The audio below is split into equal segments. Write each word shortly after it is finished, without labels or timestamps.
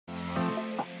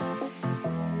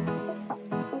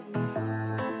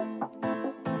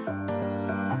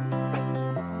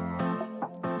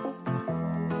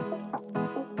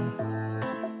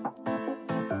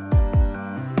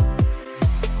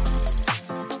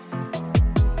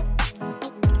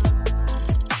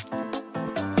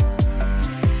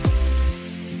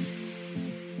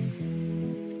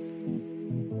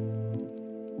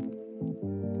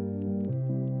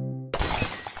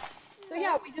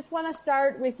want to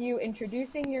start with you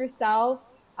introducing yourself.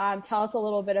 Tell us a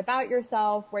little bit about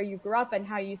yourself, where you grew up, and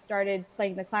how you started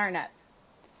playing the clarinet.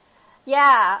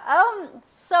 Yeah.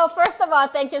 So first of all,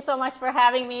 thank you so much for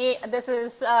having me. This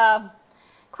is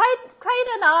quite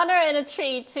an honor and a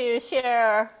treat to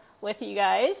share with you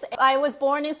guys. I was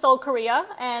born in Seoul, Korea,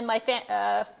 and my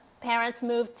parents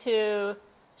moved to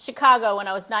Chicago when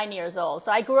I was 9 years old.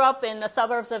 So I grew up in the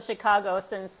suburbs of Chicago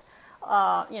since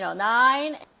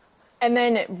 9. And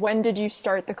then when did you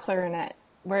start the clarinet?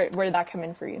 Where did that come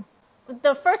in for you?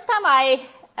 The first time I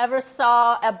ever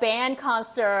saw a band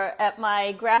concert at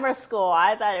my grammar school,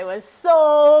 I thought it was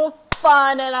so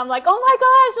fun, and I'm like, oh my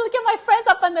gosh, look at my friends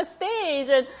up on the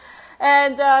stage.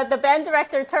 And the band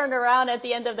director turned around at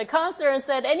the end of the concert and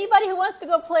said, anybody who wants to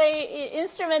go play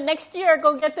instrument next year,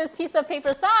 go get this piece of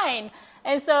paper signed.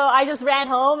 And so I just ran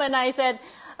home and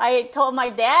I told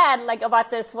my dad like about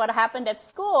this, what happened at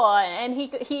school, and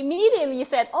he immediately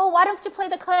said, oh, why don't you play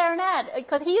the clarinet?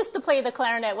 Because he used to play the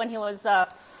clarinet when he was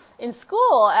in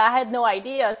school. I had no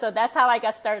idea, so that's how I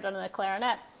got started on the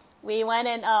clarinet. We went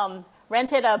and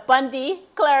rented a Bundy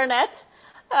clarinet,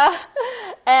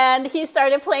 and he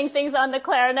started playing things on the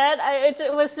clarinet.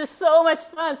 It was just so much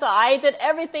fun. So I did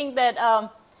everything that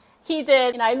he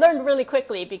did, and I learned really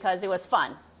quickly because it was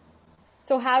fun.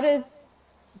 So how does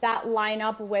that line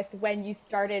up with when you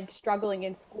started struggling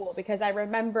in school? Because I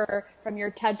remember from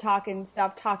your TED Talk and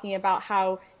stuff talking about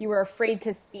how you were afraid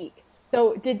to speak.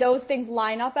 So did those things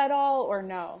line up at all or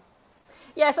no?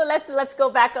 Yeah, so let's go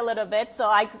back a little bit. So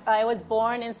I was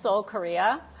born in Seoul,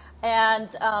 Korea, and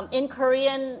in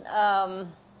Korean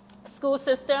school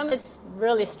system, it's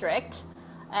really strict,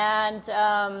 and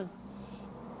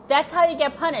that's how you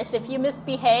get punished. If you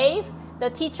misbehave,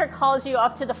 the teacher calls you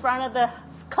up to the front of the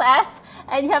class,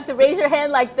 and you have to raise your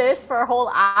hand like this for a whole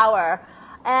hour.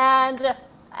 And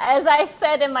as I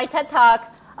said in my TED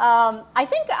Talk, I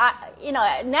think,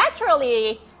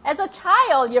 naturally, as a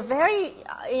child, you're very,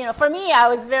 for me, I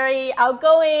was very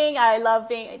outgoing. I love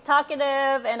being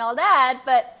talkative and all that.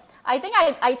 But I think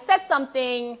I said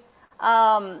something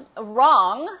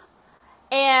wrong,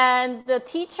 and the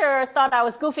teacher thought I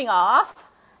was goofing off.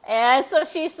 And so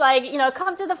she's like,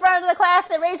 come to the front of the class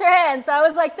and raise your hand. So I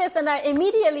was like this, and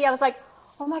immediately I was like,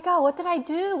 oh my God, what did I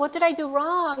do? What did I do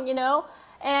wrong?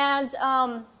 And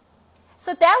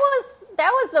so that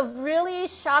was a really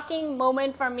shocking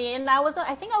moment for me. And I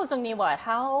think I was only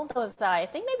how old was I? I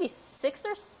think maybe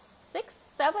 7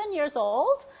 years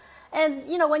old. And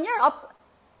when you're up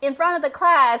in front of the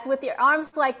class with your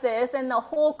arms like this, and the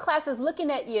whole class is looking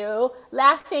at you,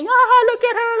 laughing, oh, look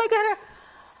at her.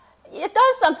 It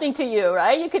does something to you,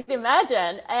 right? You could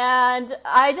imagine. And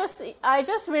I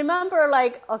just remember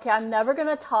like, okay, I'm never going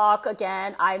to talk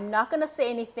again. I'm not going to say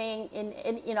anything.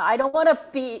 I don't want to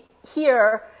be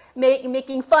here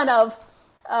making fun of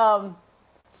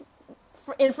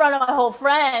in front of my whole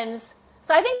friends.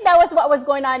 So I think that was what was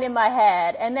going on in my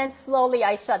head. And then slowly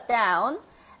I shut down.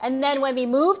 And then when we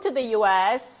moved to the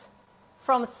U.S.,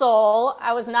 from Seoul,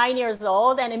 I was 9 years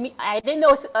old, and I didn't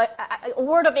know a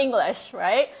word of English,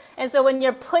 right? And so when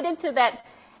you're put into that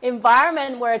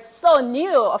environment where it's so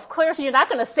new, of course you're not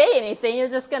going to say anything. You're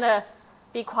just going to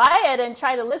be quiet and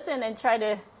try to listen and try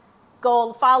to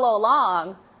follow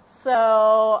along.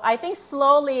 So I think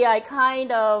slowly I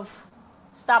kind of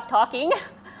stopped talking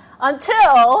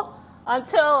until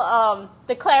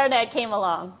the clarinet came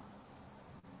along.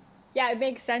 Yeah, it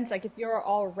makes sense. Like if you're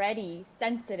already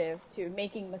sensitive to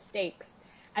making mistakes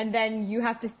and then you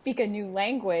have to speak a new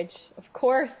language, of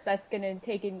course that's going to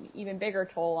take an even bigger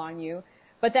toll on you.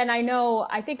 But then I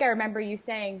think I remember you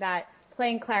saying that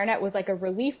playing clarinet was like a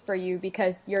relief for you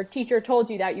because your teacher told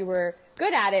you that you were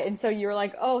good at it. And so you were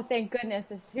like, oh, thank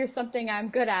goodness, here's something I'm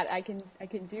good at. I can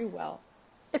do well.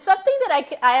 It's something that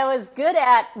I was good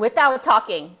at without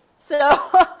talking. So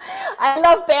I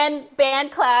love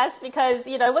band class because,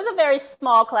 it was a very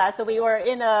small class. So we were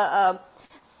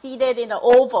seated in an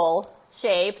oval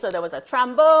shape. So there was a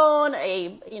trombone,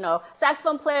 a,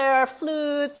 saxophone player,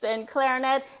 flutes, and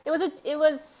clarinet. It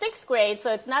was sixth grade,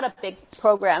 so it's not a big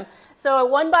program. So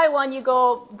one by one, you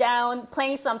go down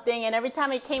playing something. And every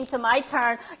time it came to my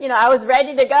turn, I was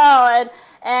ready to go.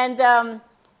 And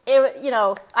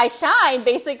I shined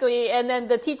basically, and then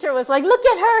the teacher was like, look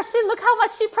at her, look how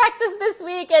much she practiced this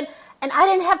week, and I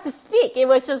didn't have to speak. It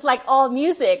was just like all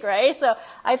music, right? So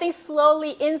I think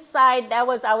slowly inside I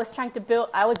was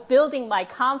building my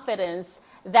confidence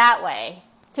that way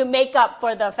to make up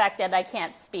for the fact that I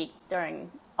can't speak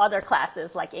during other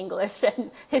classes like English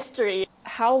and history.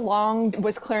 How long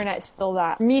was clarinet still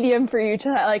that medium for you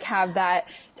to like have that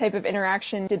type of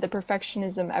interaction? Did the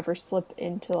perfectionism ever slip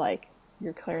into like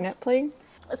your clarinet playing?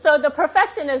 So the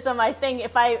perfectionism, I think,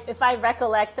 if I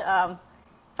recollect,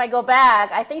 if I go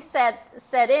back, I think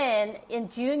set in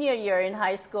junior year in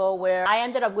high school, where I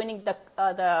ended up winning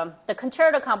the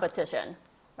concerto competition,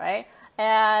 right?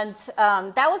 And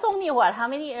that was only what? How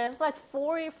many? It was like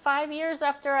 4 or 5 years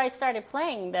after I started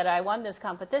playing that I won this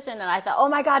competition, and I thought, oh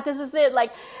my God, this is it!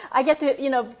 Like, I get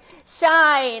to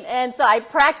shine. And so I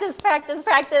practiced,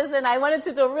 and I wanted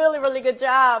to do a really, really good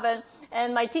job.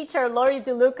 And my teacher, Lori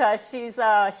DeLuca,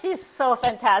 she's so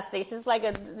fantastic. She's like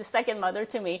the second mother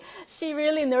to me. She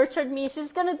really nurtured me.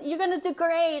 You're gonna do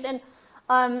great. And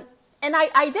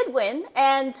I did win.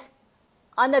 And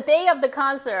on the day of the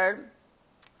concert,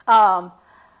 I'm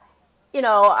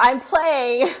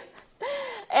playing,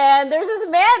 and there's this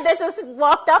man that just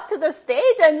walked up to the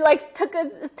stage and like took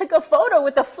a photo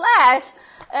with a flash.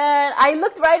 And I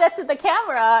looked right at the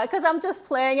camera because I'm just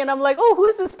playing, and I'm like, oh,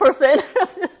 who's this person? I'm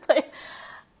just playing.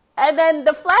 And then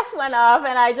the flash went off,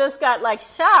 and I just got like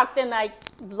shocked, and I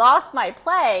lost my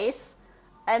place.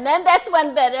 And then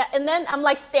and then I'm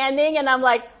like standing, and I'm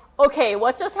like, okay,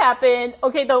 what just happened?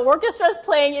 Okay, the orchestra's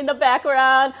playing in the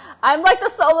background. I'm like the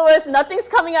soloist. Nothing's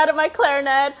coming out of my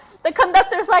clarinet. The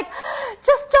conductor's like,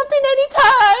 just jump in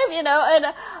anytime,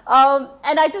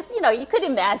 and I just, you could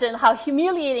imagine how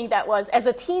humiliating that was as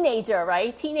a teenager,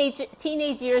 right?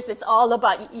 Teenage years, it's all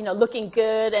about, looking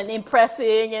good and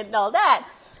impressing and all that.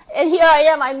 And here I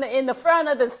am, I'm in the front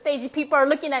of the stage. People are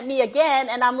looking at me again,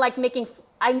 and I'm like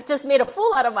I just made a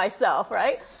fool out of myself,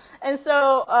 right? And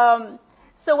so,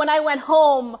 so when I went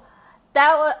home,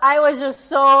 I was just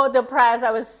so depressed. I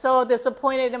was so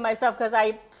disappointed in myself because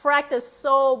I practiced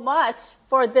so much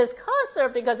for this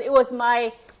concert because it was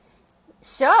my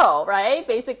show, right?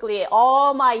 Basically,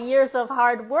 all my years of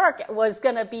hard work was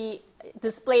going to be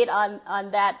displayed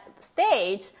on that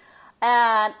stage,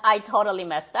 and I totally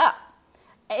messed up.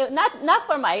 It's not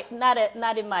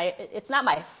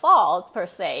my fault per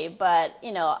se, but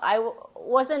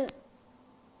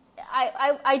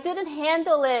I didn't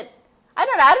handle it. I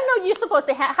don't know. How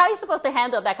you're supposed to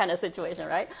handle that kind of situation,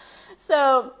 right?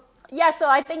 So yeah, so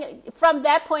I think from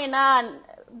that point on,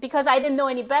 because I didn't know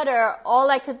any better,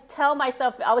 all I could tell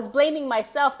myself, I was blaming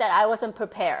myself that I wasn't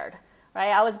prepared, right?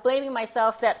 I was blaming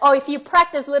myself that, if you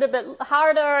practice a little bit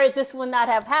harder, this would not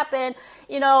have happened.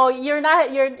 So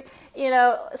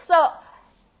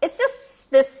it's just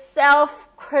this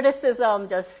self-criticism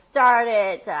just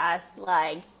started just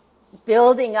like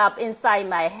building up inside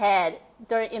my head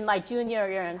in my junior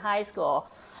year in high school.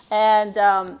 And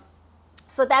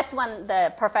so that's when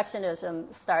the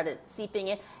perfectionism started seeping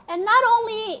in. And not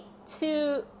only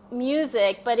to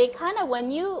music, but it kind of, when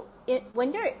you're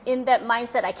in that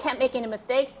mindset, I can't make any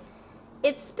mistakes,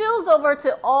 it spills over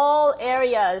to all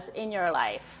areas in your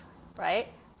life, right?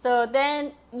 So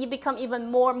then you become even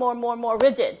more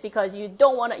rigid because you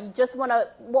just want to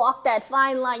walk that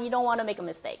fine line. You don't want to make a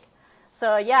mistake.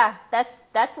 So yeah,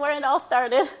 that's where it all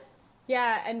started.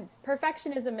 Yeah, and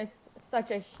perfectionism is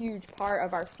such a huge part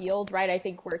of our field, right? I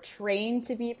think we're trained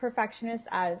to be perfectionists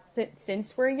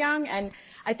since we're young, and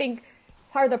I think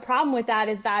part of the problem with that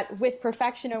is that with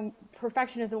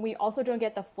perfectionism, we also don't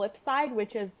get the flip side,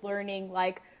 which is learning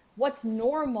like what's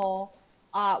normal,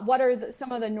 what are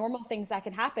some of the normal things that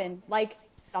can happen, like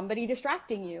somebody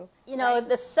distracting you. Right?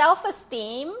 The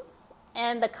self-esteem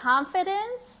and the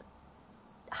confidence,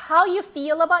 how you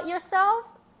feel about yourself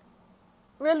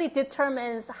really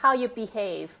determines how you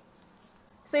behave.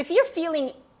 So if you're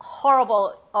feeling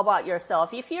horrible about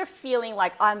yourself, if you're feeling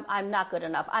like I'm not good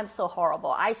enough, I'm so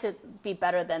horrible, I should be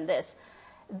better than this,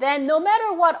 then no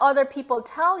matter what other people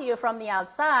tell you from the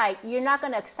outside, you're not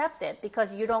going to accept it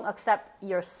because you don't accept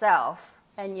yourself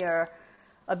and your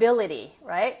ability,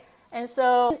 right? And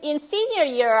so in senior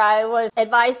year, I was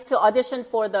advised to audition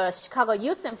for the Chicago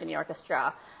Youth Symphony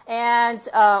Orchestra. And,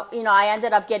 I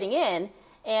ended up getting in.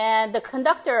 And the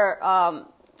conductor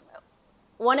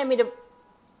wanted me to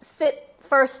sit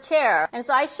first chair. And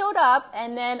so I showed up,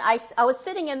 and then I was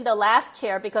sitting in the last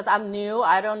chair because I'm new.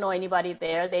 I don't know anybody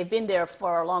there. They've been there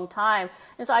for a long time.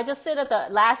 And so I just sit at the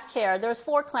last chair. There's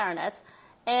 4 clarinets.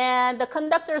 And the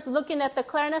conductor's looking at the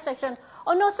clarinet section.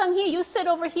 Oh, no, Seunghee, you sit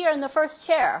over here in the first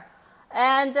chair.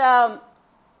 And I'm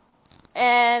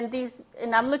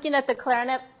looking at the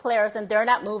clarinet players, and they're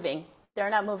not moving.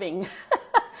 They're not moving.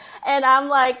 And I'm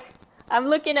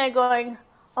looking at going,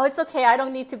 oh, it's okay. I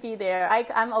don't need to be there.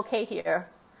 I'm okay here.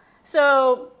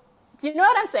 So do you know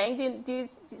what I'm saying?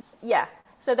 Yeah.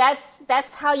 So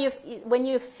that's how when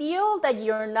you feel that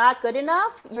you're not good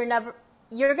enough,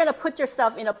 you're going to put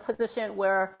yourself in a position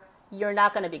where you're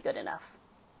not going to be good enough.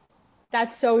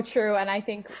 That's so true. And I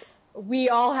think we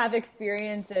all have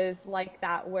experiences like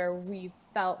that where we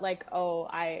felt like, oh,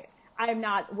 I'm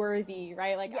not worthy,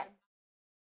 right? Like, Yes.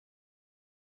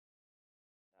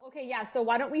 okay, yeah. So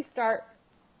why don't we start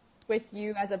with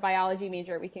you as a biology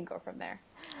major? We can go from there.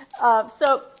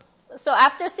 So, so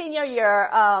after senior year,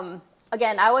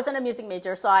 again, I wasn't a music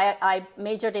major, so I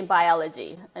majored in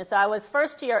biology. And so I was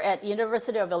first year at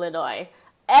University of Illinois.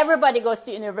 Everybody goes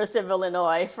to University of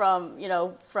Illinois from,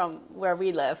 from where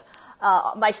we live.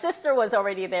 My sister was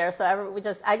already there, so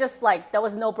I just like, that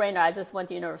was no brainer. I just went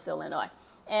to University of Illinois.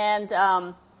 And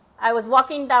I was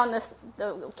walking down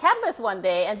the campus one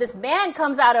day, and this man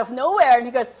comes out of nowhere, and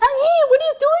he goes, "Seunghee, what are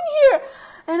you doing here?"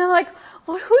 And I'm like,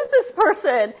 well, who's this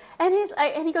person? And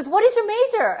he goes, "What is your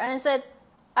major?" And I said,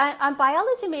 I'm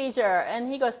biology major. And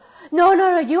he goes, no,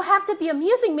 you have to be a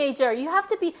music major. You have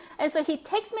to be. And so he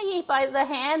takes me by the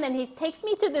hand, and he takes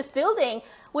me to this building,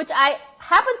 which I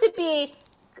happen to be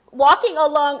walking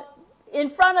along in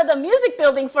front of the music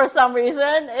building for some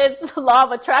reason. It's law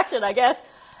of attraction, I guess.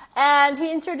 And he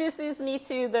introduces me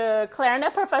to the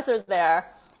clarinet professor there.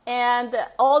 And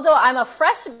although I'm a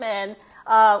freshman,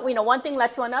 one thing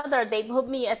led to another. They put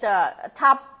me at the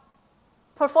top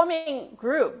performing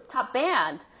group, top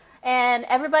band. And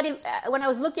everybody, when I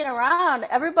was looking around,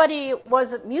 everybody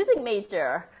was a music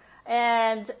major.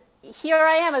 And here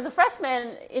I am as a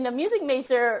freshman in a music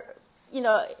major,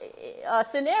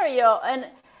 scenario.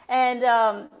 And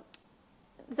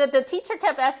the teacher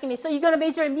kept asking me, "So you're going to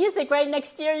major in music, right?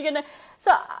 Next year you're going to..."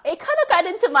 So it kind of got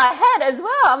into my head as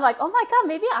well. I'm like, oh my God,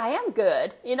 maybe I am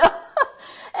good,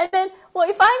 And then, well,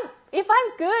 if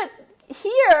I'm good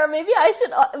here, maybe I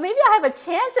have a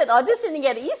chance at auditioning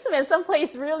at Eastman,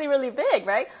 someplace really, really big,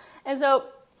 right? And so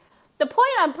the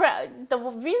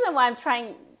reason why I'm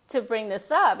trying to bring this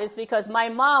up is because my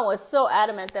mom was so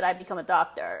adamant that I become a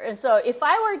doctor. And so if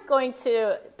I were going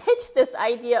to pitch this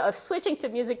idea of switching to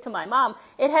music to my mom,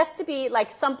 it has to be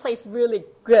like someplace really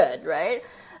good, right?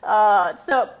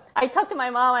 So I talked to my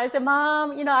mom. I said,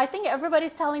 "Mom, I think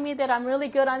everybody's telling me that I'm really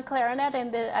good on clarinet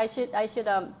and that I should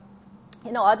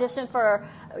audition for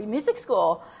music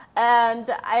school." And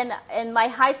my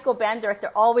high school band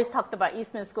director always talked about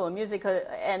Eastman School of Music,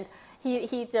 and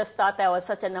he just thought that was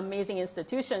such an amazing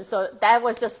institution. So that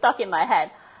was just stuck in my head.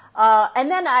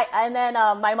 And then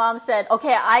my mom said,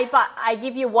 "Okay, I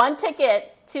give you one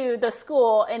ticket to the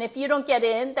school, and if you don't get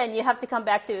in, then you have to come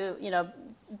back to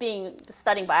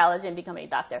studying biology and becoming a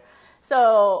doctor."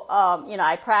 So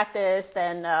I practiced,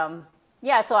 and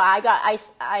so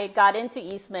I got into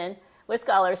Eastman with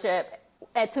scholarship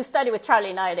and to study with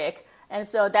Charlie Neidig. And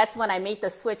so that's when I made the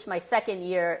switch my second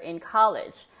year in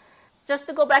college. Just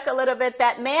to go back a little bit,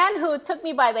 that man who took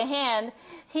me by the hand,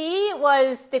 he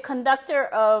was the conductor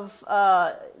of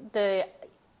the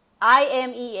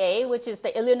IMEA, which is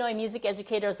the Illinois Music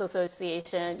Educators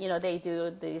Association. They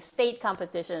do the state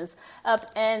competitions.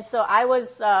 And so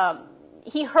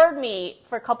he heard me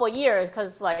for a couple of years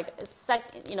because,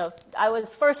 I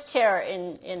was first chair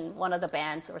in one of the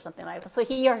bands or something like that. So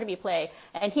he heard me play.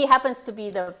 And he happens to be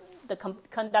the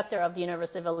conductor of the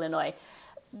University of Illinois,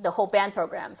 the whole band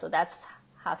program. So that's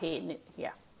how he knew.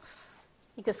 Yeah.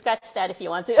 You can scratch that if you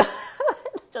want to.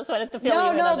 Just wanted to fill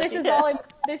you in. No,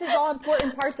 this is all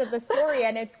important parts of the story,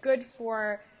 and it's good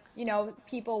for,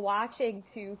 people watching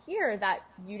to hear that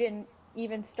you didn't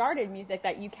even start in music,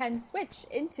 that you can switch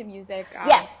into music.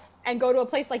 Yes. And go to a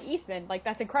place like Eastman. Like,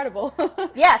 that's incredible.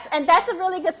 Yes, and that's a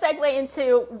really good segue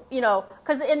into,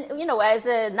 because as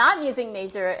a non-music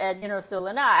major at University of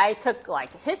Illinois, I took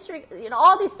history,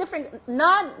 all these different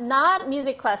not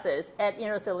music classes at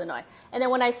University of Illinois. And then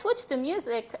when I switched to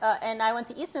music and I went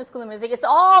to Eastman School of Music, it's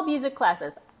all music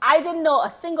classes. I didn't know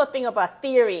a single thing about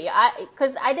theory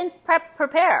because I didn't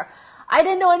prepare. I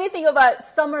didn't know anything about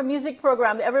summer music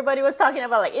program. Everybody was talking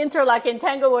about Interlochen,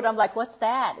 Tanglewood. I'm like, what's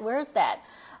that? Where's that?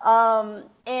 All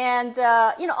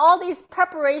these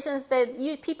preparations that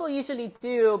people usually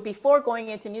do before going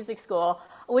into music school,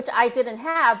 which I didn't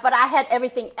have, but I had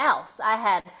everything else. I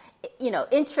had,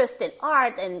 interest in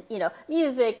art and,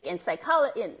 music and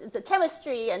psychology and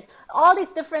chemistry and all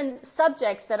these different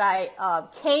subjects that I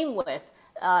came with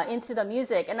into the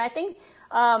music. And I think,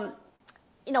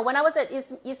 when I was at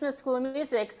Eastman School of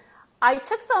Music, I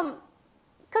took some.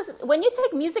 Because when you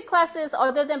take music classes,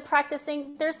 other than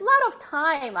practicing, there's a lot of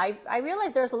time. I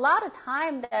realized there's a lot of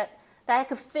time that I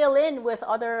could fill in with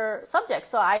other subjects.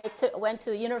 So I went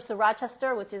to University of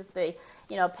Rochester, which is the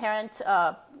parent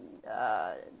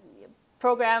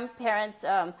program, parent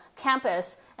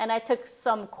campus, and I took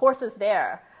some courses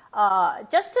there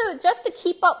just to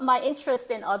keep up my interest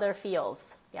in other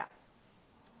fields. Yeah,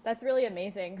 that's really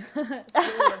amazing. That's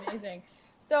really amazing.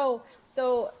 So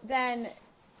then,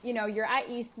 you're at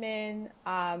Eastman,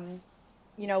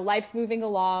 life's moving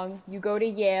along, you go to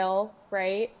Yale,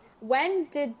 right? When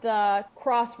did the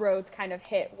crossroads kind of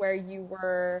hit where you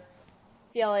were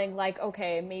feeling like,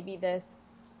 okay, maybe this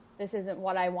isn't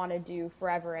what I want to do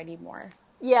forever anymore?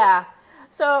 Yeah.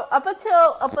 So up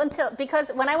until because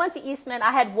when I went to Eastman,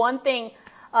 I had one thing.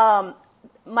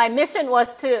 My mission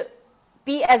was to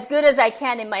be as good as I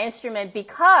can in my instrument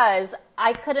because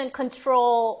I couldn't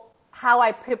control how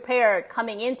I prepared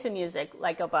coming into music,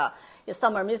 like about the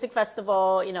summer music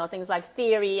festival, things like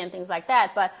theory and things like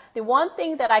that. But the one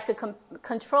thing that I could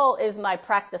control is my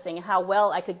practicing and how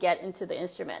well I could get into the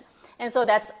instrument. And so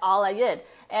that's all I did.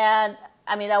 And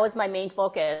I mean, that was my main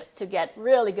focus, to get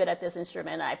really good at this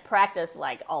instrument. I practiced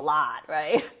like a lot,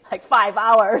 right? Like 5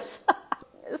 hours.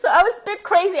 So I was a bit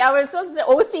crazy. I was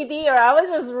OCD, or I was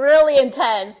just really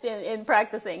intense in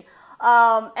practicing.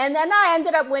 And then I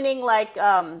ended up winning like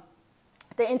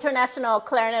the International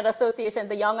Clarinet Association,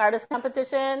 the Young Artist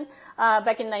Competition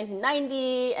back in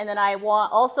 1990. And then I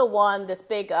also won this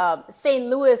big St.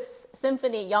 Louis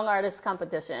Symphony Young Artist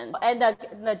Competition. And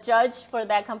the judge for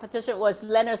that competition was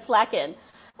Leonard Slacken.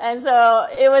 And so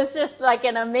it was just like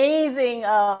an amazing...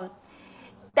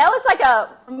 that was like a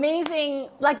amazing,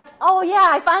 like, oh yeah,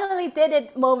 I finally did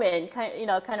it moment,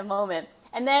 kind of moment.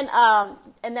 And then I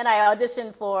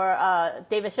auditioned for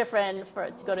David Schifrin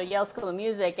to go to Yale School of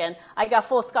Music, and I got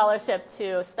full scholarship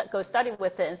to go study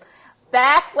with him.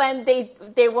 Back when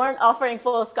they weren't offering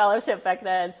full scholarship back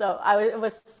then, so it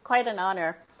was quite an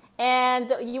honor.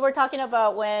 And you were talking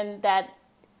about when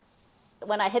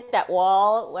I hit that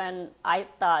wall, when I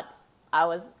thought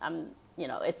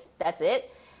that's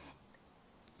it.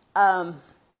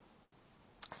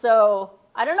 So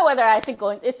I don't know whether I should go.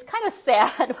 It's kind of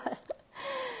sad, but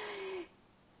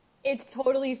it's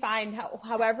totally fine.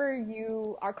 However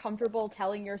you are comfortable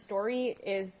telling your story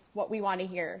is what we want to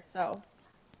hear. So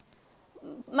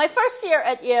my first year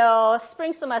at Yale,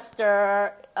 spring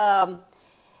semester,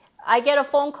 I get a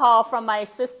phone call from my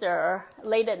sister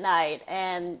late at night,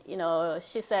 and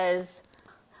she says,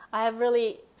 "I have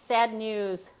really sad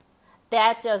news.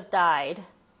 Dad just died."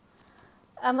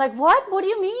 I'm like, what? What do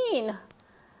you mean?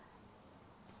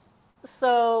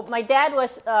 So my dad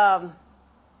was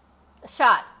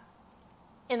shot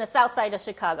in the south side of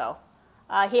Chicago.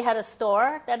 He had a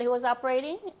store that he was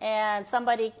operating, and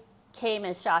somebody came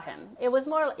and shot him. It was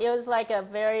like a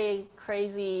very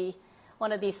crazy,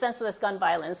 one of these senseless gun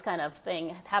violence kind of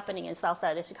thing happening in south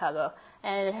side of Chicago,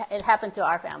 and it happened to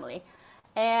our family.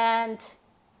 And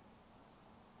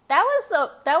that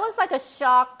was like a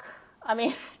shock. I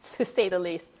mean, to say the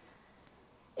least.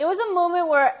 It was a moment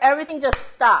where everything just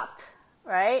stopped,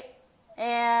 right?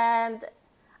 And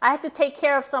I had to take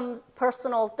care of some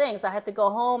personal things. I had to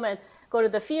go home and go to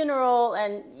the funeral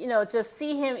and, just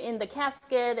see him in the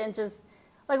casket and just,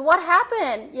 like, what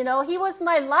happened? He was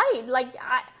my light. Like,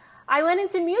 I went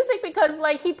into music because,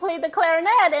 like, he played the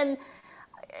clarinet and,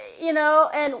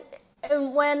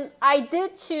 and when I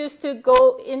did choose to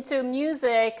go into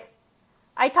music,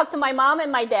 I talked to my mom and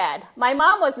my dad. My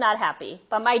mom was not happy,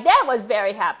 but my dad was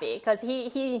very happy because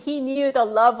he knew the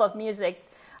love of music,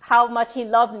 how much he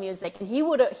loved music, and he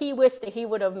wished that he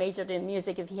would have majored in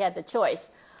music if he had the choice.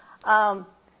 But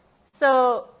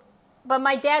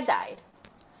my dad died.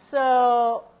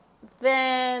 So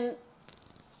then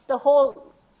the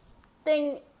whole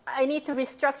thing, I need to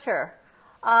restructure.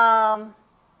 And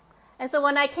so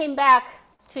when I came back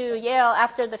to Yale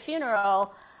after the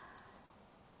funeral,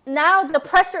 now the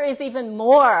pressure is even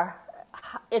more,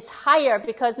 it's higher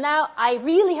because now I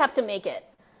really have to make it.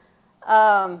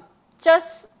 I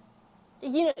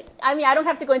don't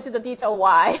have to go into the detail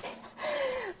why,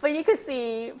 but you could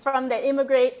see from the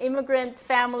immigrant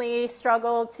family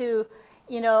struggle to,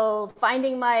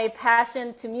 finding my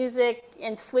passion to music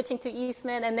and switching to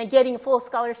Eastman and then getting full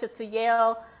scholarship to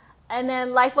Yale. And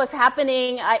then life was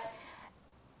happening.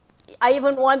 I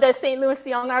even won the St. Louis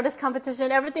Young Artist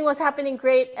Competition. Everything was happening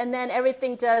great, and then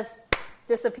everything just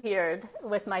disappeared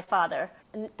with my father.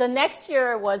 And the next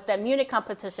year was that Munich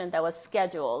competition that was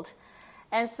scheduled.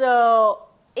 And so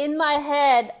in my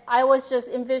head, I was just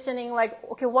envisioning, like,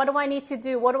 okay, what do I need to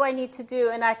do? What do I need to do?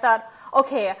 And I thought,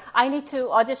 okay, I need to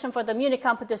audition for the Munich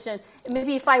competition.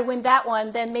 Maybe if I win that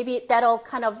one, then maybe that'll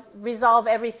kind of resolve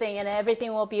everything, and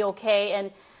everything will be okay.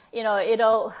 And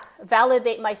it'll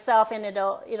validate myself, and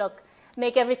it'll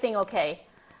make everything okay.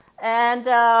 And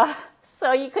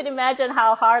so you could imagine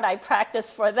how hard I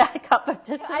practiced for that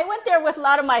competition. I went there with a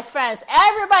lot of my friends.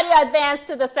 Everybody advanced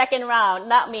to the second round,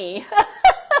 not me.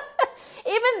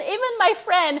 Even my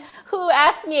friend who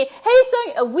asked me, hey,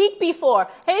 Seunghee, a week before,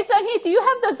 hey, Seunghee, do you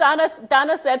have the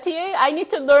Donizetti? I need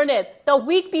to learn it. The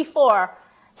week before,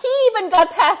 he even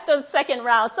got past the second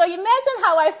round. So imagine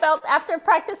how I felt after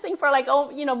practicing for like,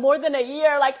 more than a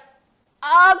year. Like,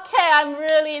 okay, I'm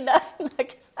really not,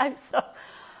 like, I'm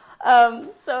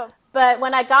but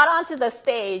when I got onto the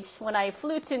stage, when I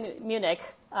flew to Munich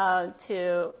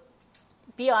to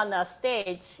be on the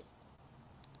stage,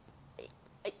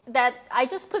 that I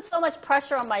just put so much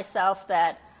pressure on myself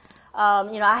that,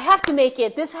 I have to make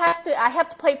it. I have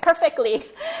to play perfectly.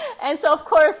 And so, of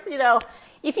course,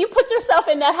 if you put yourself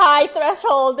in that high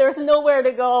threshold, there's nowhere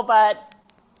to go but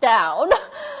down.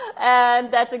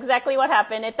 And that's exactly what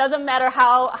happened. It doesn't matter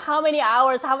how many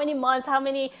hours, how many months, how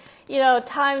many,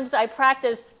 times I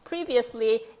practiced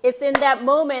previously. It's in that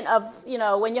moment of,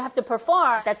 when you have to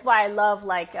perform. That's why I love,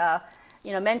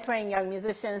 mentoring young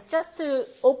musicians, just to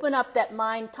open up that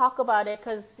mind, talk about it.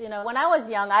 Because, when I was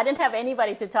young, I didn't have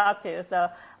anybody to talk to. So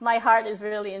my heart is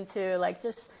really into,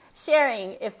 just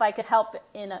sharing if I could help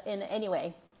in any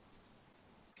way.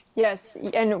 Yes,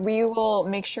 and we will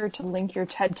make sure to link your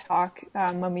TED Talk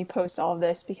when we post all of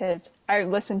this, because I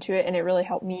listened to it and it really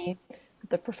helped me with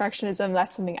the perfectionism.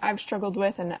 That's something I've struggled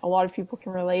with, and a lot of people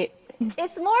can relate.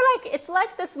 It's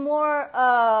like this more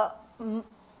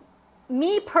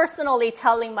me personally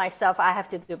telling myself I have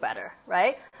to do better,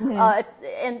 right? Mm-hmm.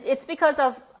 And it's because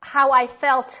of how I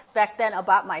felt back then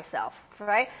about myself,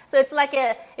 right? So it's like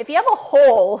if you have a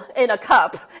hole in a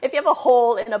cup, if you have a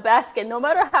hole in a basket, no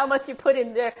matter how much you put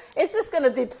in there, it's just going to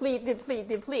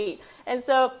deplete. And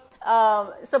so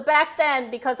back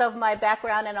then, because of my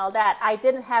background and all that, I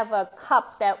didn't have a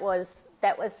cup that was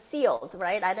sealed,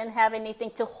 right? I didn't have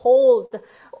anything to hold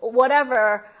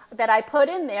whatever that I put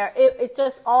in there. It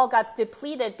just all got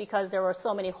depleted because there were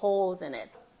so many holes in it.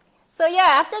 So yeah,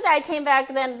 after that I came back,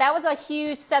 then that was a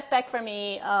huge setback for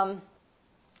me.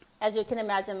 As you can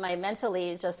imagine, my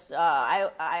mentally just,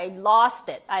 I lost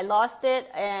it.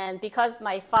 And because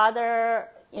my father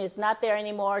is not there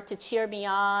anymore to cheer me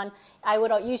on, I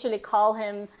would usually call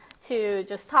him to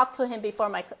just talk to him before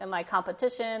my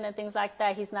competition and things like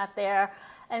that. He's not there.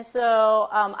 And so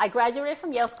I graduated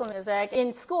from Yale School of Music.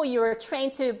 In school, you were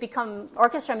trained to become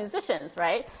orchestra musicians,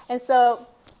 right? And so,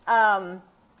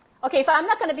 okay, if I'm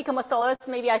not going to become a soloist,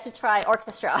 maybe I should try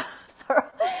orchestra.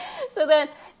 So then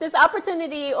this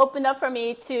opportunity opened up for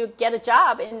me to get a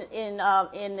job in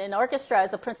an orchestra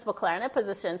as a principal clarinet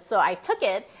position. So I took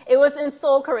it. It was in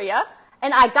Seoul, Korea.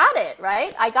 And I got it,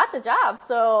 right? I got the job.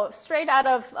 So straight out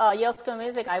of Yale School of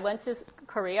Music, I went to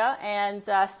Korea and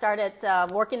started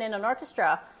working in an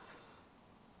orchestra.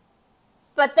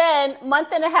 But then,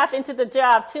 month and a half into the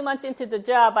job, 2 months into the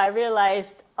job, I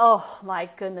realized, oh my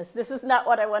goodness, this is not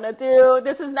what I want to do.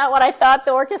 This is not what I thought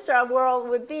the orchestra world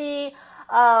would be.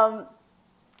 And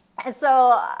so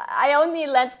I only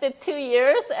lasted 2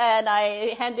 years, and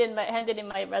I handed in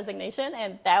my resignation,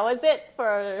 and that was it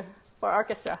for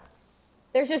orchestra.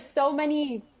 There's just so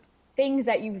many things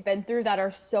that you've been through that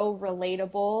are so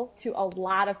relatable to a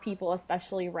lot of people,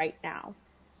 especially right now.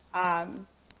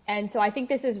 And so I think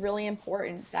this is really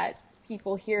important that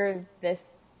people hear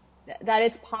this, that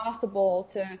it's possible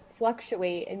to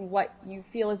fluctuate in what you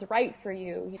feel is right for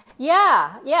you.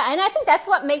 Yeah. And I think that's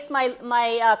what makes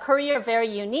my career very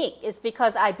unique, is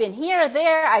because I've been here,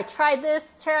 there, I tried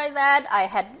this, tried that, I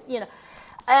had,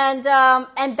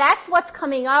 and that's what's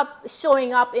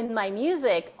showing up in my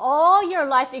music. All your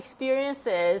life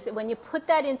experiences, when you put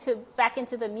that back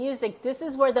into the music, this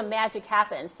is where the magic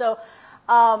happens. So,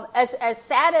 as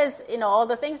sad as, all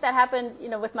the things that happened,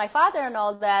 with my father and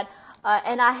all that,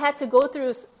 and I had to go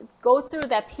through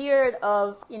that period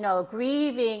of,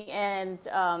 grieving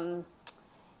and,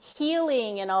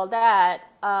 healing and all that,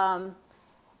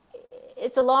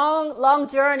 it's a long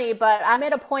journey, but I'm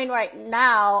at a point right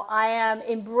now, I am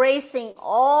embracing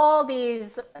all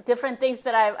these different things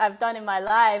that I've done in my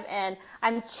life, and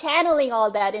I'm channeling all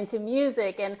that into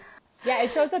music. And yeah,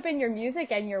 it shows up in your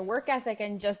music and your work ethic,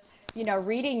 and just,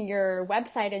 reading your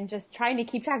website and just trying to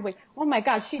keep track. Like, oh my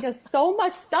God, she does so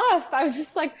much stuff. I was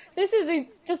just like, this is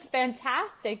just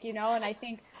fantastic, and I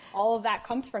think all of that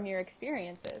comes from your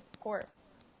experiences, of course.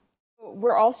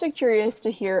 We're also curious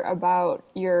to hear about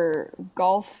your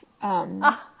golf.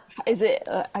 Is it,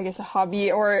 I guess, a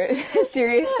hobby or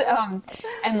serious?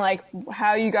 And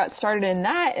how you got started in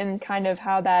that, and kind of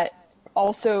how that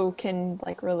also can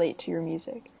relate to your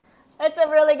music. That's a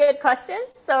really good question.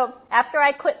 So after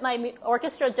I quit my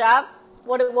orchestra job,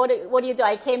 what do you do?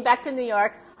 I came back to New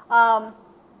York,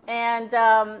 and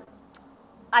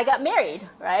I got married,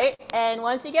 right? And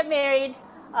once you get married,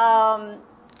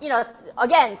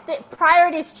 again, the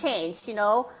priorities change, and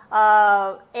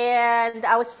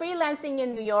I was freelancing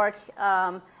in New York,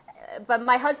 but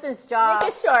my husband's job,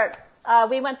 make it short,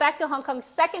 we went back to Hong Kong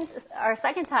our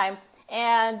second time.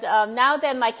 And now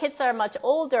that my kids are much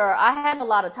older, I had a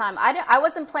lot of time. I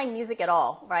wasn't playing music at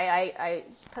all, right? I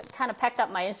kind of packed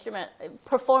up my instrument,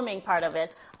 performing part of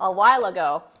it a while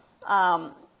ago.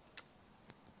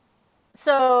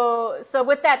 So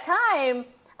with that time,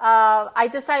 I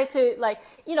decided to, like,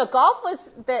 golf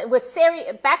was with Seri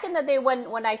back in the day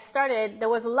when I started. There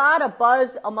was a lot of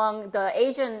buzz among the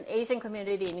Asian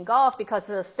community in golf because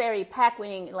of Seri Pak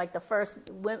winning like the first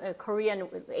Korean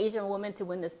Asian woman to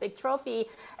win this big trophy.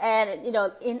 And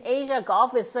in Asia,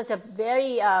 golf is such a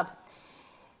very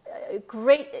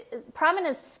great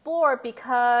prominent sport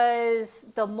because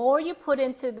the more you put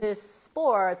into this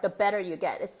sport, the better you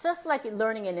get. It's just like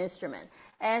learning an instrument.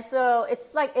 And so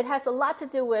it's like it has a lot to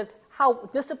do with how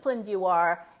disciplined you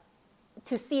are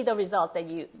to see the result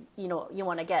that you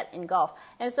want to get in golf.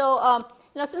 And so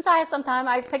since I had some time,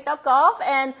 I picked up golf,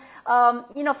 and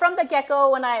from the get-go,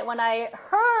 when I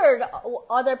heard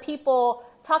other people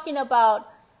talking about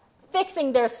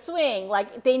fixing their swing,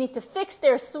 like they need to fix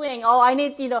their swing. Oh, I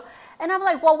need, and I'm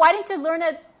like, well, why didn't you learn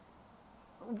it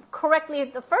correctly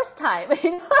the first time?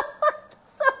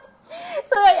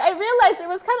 So I realized it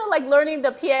was kind of like learning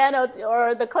the piano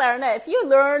or the clarinet. If you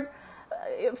learn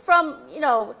from, you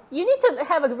need to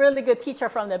have a really good teacher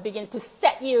from the beginning to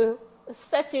set you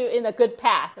in a good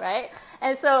path, right?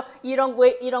 And so you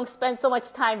don't spend so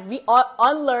much time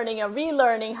unlearning and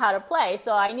relearning how to play.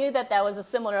 So I knew that was a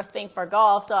similar thing for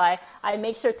golf. So I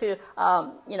make sure to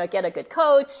get a good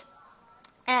coach.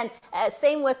 And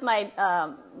same with my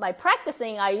my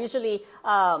practicing, I usually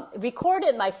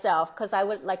recorded myself because I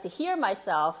would like to hear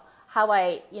myself how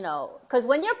because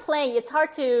when you're playing, it's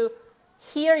hard to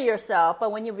hear yourself,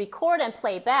 but when you record and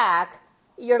play back,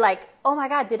 you're like, oh my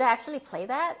God, did I actually play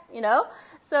that?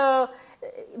 So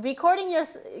recording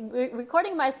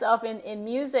myself in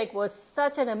music was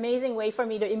such an amazing way for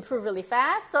me to improve really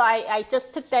fast. So I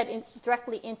just took that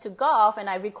directly into golf, and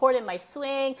I recorded my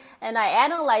swing, and I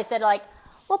analyzed it like,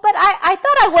 well, but I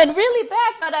thought I went really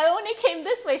back, but I only came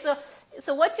this way.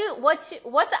 So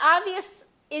what's obvious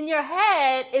in your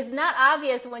head is not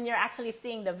obvious when you're actually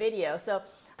seeing the video. So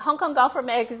Hong Kong Golfer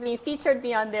magazine featured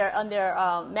me on their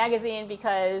magazine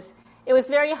because it was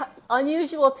very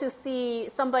unusual to see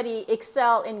somebody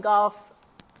excel in golf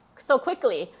so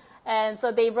quickly. And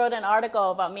so they wrote an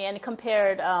article about me and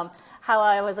compared how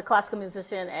I was a classical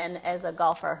musician and as a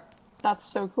golfer. That's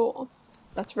so cool.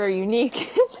 That's very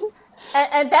unique.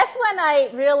 And that's when I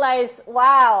realized,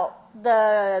 wow,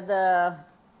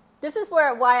 this is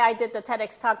why I did the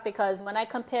TEDx talk, because when I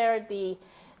compared the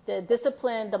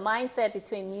discipline, the mindset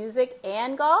between music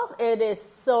and golf, it is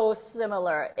so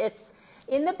similar. It's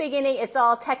in the beginning, it's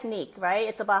all technique, right?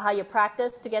 It's about how you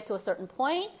practice to get to a certain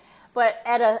point. But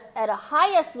at a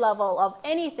highest level of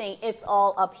anything, it's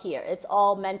all up here. It's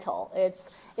all mental.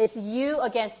 It's you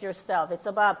against yourself. It's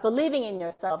about believing in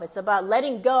yourself. It's about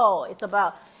letting go. It's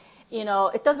about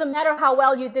it doesn't matter how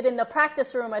well you did in the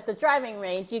practice room at the driving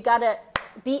range. You got to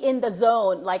be in the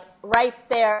zone, like right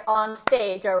there on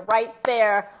stage or right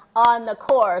there on the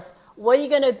course. What are you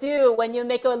going to do when you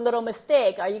make a little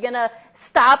mistake? Are you going to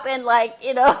stop and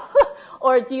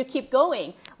or do you keep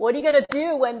going? What are you going to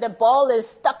do when the ball is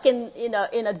stuck in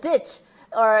a ditch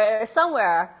or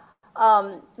somewhere,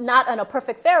 not on a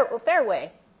perfect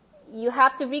fairway? You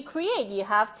have to recreate. You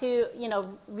have to,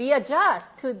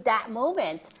 readjust to that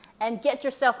moment and get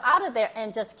yourself out of there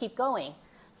and just keep going.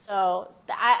 So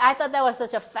I thought that was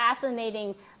such a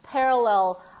fascinating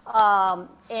parallel,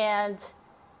 and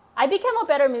I became a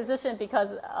better musician because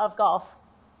of golf.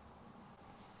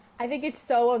 I think it's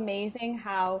so amazing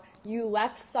how you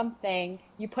left something,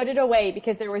 you put it away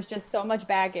because there was just so much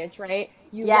baggage, right?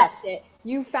 You left it.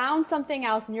 You found something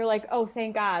else and you're like, oh,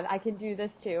 thank God, I can do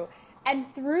this too.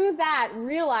 And through that,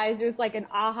 realized there's like an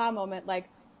aha moment, like,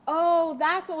 oh,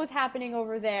 that's what was happening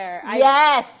over there.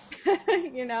 Yes.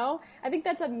 I think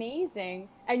that's amazing.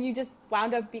 And you just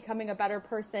wound up becoming a better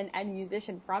person and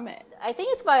musician from it. I think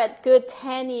it's about a good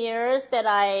 10 years that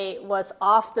I was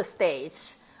off the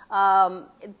stage.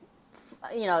 Not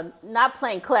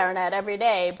playing clarinet every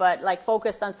day, but like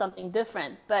focused on something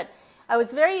different. But I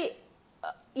was very,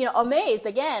 amazed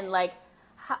again, like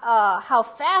how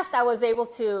fast I was able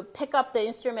to pick up the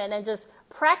instrument and just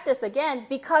practice again,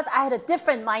 because I had a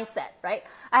different mindset, right?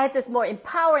 I had this more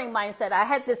empowering mindset. I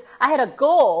had a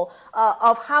goal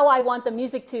of how I want the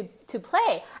music to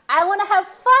play. I want to have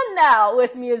fun now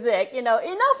with music.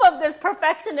 Enough of this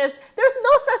perfectionist. There's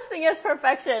no such thing as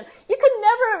perfection. You could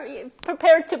never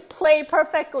prepare to play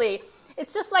perfectly.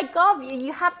 It's just like golf.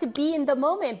 You have to be in the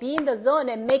moment, be in the zone,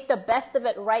 and make the best of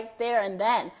it right there and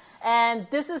then. And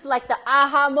this is like the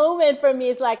aha moment for me.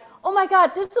 It's like, oh my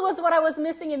God, this was what I was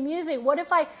missing in music. What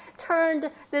if I turned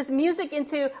this music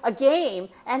into a game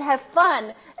and have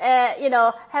fun,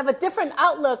 have a different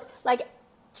outlook, like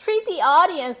treat the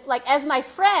audience like as my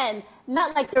friend,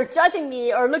 not like they're judging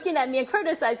me or looking at me and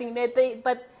criticizing me,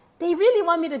 but they really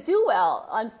want me to do well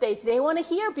on stage. They want to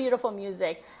hear beautiful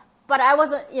music. But I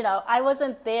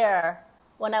wasn't there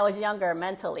when I was younger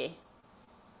mentally.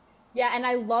 Yeah, and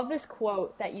I love this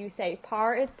quote that you say,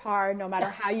 par is par no matter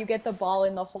how you get the ball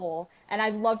in the hole. And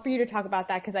I'd love for you to talk about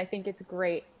that because I think it's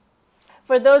great.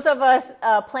 For those of us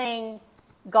playing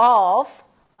golf,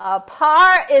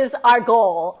 par is our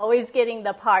goal, always getting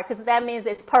the par, because that means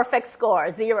it's perfect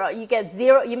score, 0. You get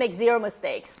 0, you make 0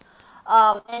 mistakes.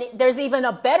 And there's even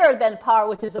a better than par,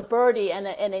 which is a birdie and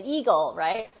an eagle,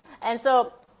 right? And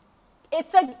so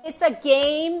it's a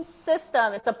game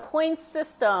system, it's a point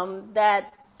system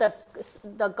that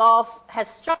the golf has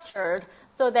structured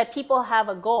so that people have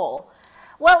a goal.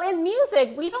 Well, in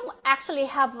music, we don't actually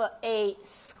have a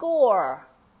score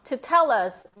to tell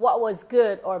us what was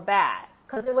good or bad,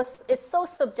 because it's so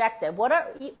subjective.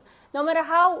 No matter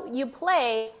how you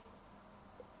play,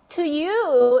 to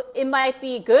you it might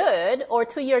be good, or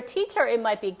to your teacher it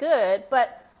might be good,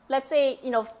 but let's say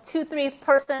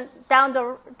 2-3%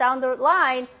 down the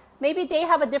line, maybe they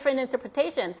have a different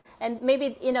interpretation, and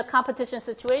maybe in a competition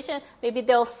situation, maybe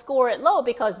they'll score it low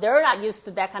because they're not used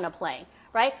to that kind of playing,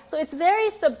 right? So it's very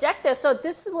subjective. So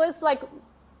this was like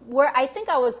where I think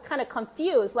I was kind of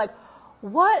confused, like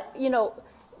what,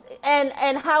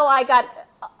 and how I got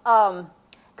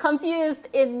confused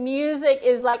in music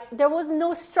is like there was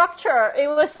no structure. It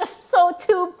was just so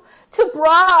too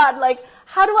broad. Like,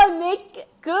 how do I make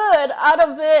good out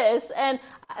of this? And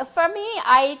for me,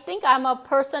 I think I'm a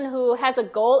person who has a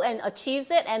goal and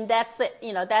achieves it, and that's it.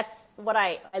 That's what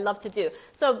I love to do.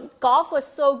 So golf was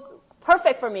so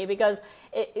perfect for me because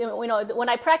when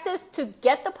I practiced to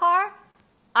get the par,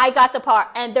 I got the par,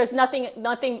 and there's nothing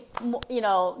better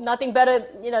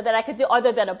that I could do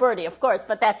other than a birdie, of course.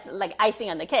 But that's like icing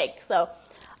on the cake. So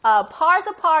par's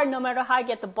a par, no matter how I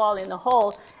get the ball in the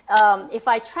hole. If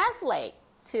I translate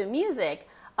to music.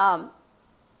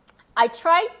 I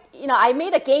tried, I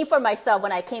made a game for myself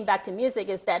when I came back to music,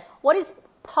 is that what is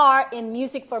par in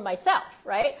music for myself,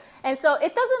 right? And so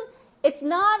it's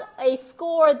not a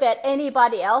score that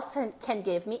anybody else can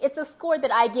give me. It's a score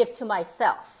that I give to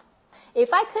myself.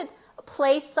 If I could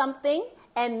play something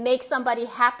and make somebody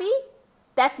happy,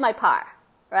 that's my par,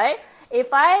 right? If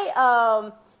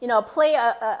I, play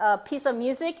a piece of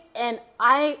music and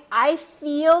I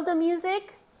feel the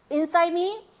music inside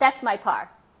me, that's my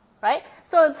par. Right?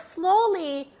 So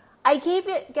slowly, I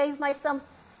gave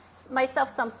myself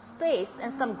some space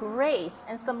and some grace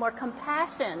and some more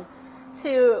compassion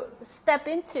to step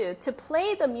into, to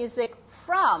play the music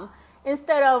from,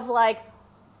 instead of like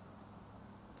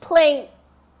playing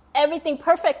everything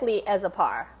perfectly as a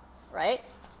par, right?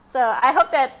 So I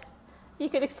hope that you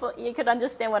could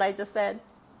understand what I just said.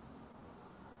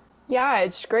 Yeah,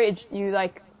 it's great. You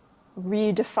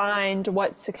redefined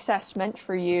what success meant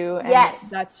for you, and yes,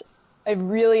 that's a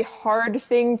really hard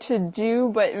thing to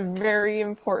do, but very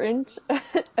important,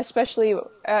 especially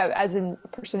as a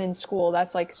person in school.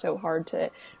 That's so hard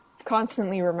to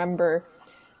constantly remember.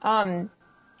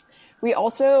 We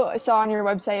also saw on your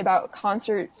website about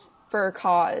concerts for a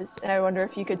cause, and I wonder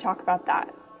if you could talk about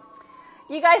that.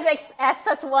 You guys ask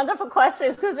such wonderful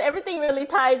questions because everything really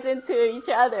ties into each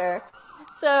other.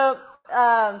 So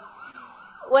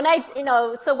when I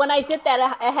did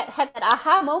that, I had that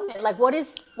aha moment, like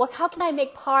how can I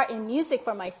make par in music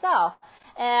for myself?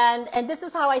 And this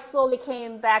is how I slowly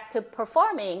came back to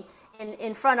performing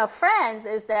in front of friends,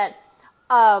 is that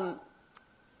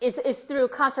is through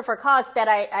Concert for Cause that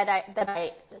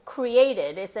I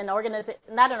created. It's an organization,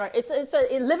 it's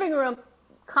a living room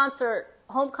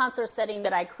home concert setting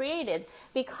that I created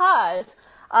because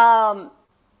how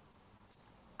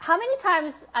many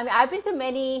times, I've been to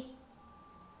many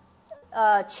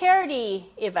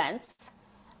charity events,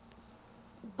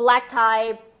 black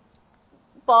tie,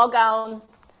 ball gown,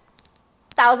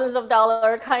 thousands of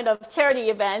dollar kind of charity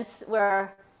events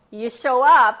where you show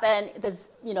up and there's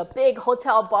big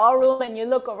hotel ballroom and you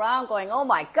look around going, oh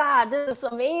my God, this is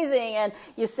amazing, and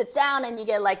you sit down and you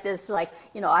get this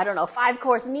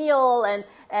 5-course meal and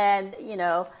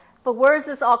but where is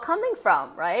this all coming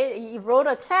from, right? You wrote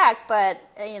a check, but,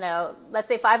 let's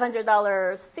say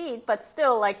 $500 seat, but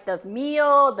still the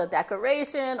meal, the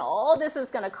decoration, all this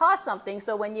is going to cost something.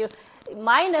 So when you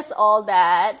minus all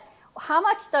that, how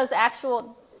much does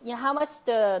how much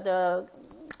the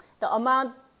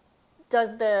amount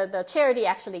does the charity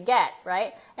actually get,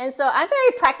 right? And so I'm a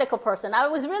very practical person. I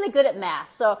was really good at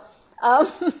math. So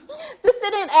this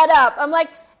didn't add up. I'm like,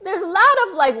 there's a lot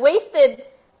of like wasted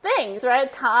things,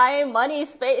 right? Time, money,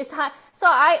 space, time. So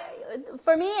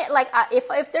for me, like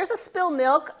if there's a spilled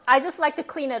milk, I just like to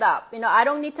clean it up. I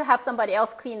don't need to have somebody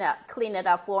else clean it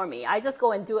up for me. I just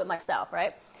go and do it myself,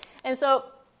 right? And so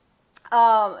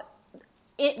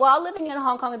while living in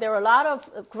Hong Kong, there were a lot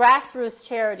of grassroots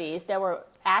charities that were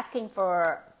asking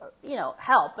for,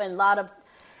 help, and a lot of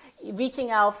reaching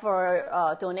out for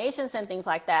donations and things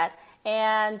like that.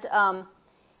 And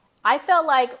I felt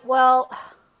like, well,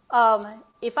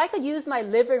 if I could use my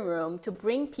living room to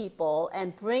bring people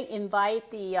and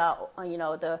invite the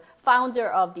the founder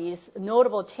of these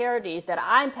notable charities that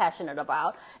I'm passionate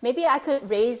about, maybe I could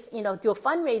do a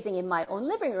fundraising in my own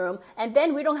living room, and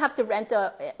then we don't have to rent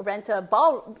a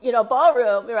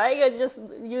ballroom, right? You just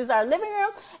use our living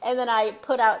room, and then I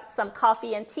put out some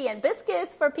coffee and tea and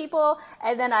biscuits for people,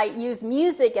 and then I use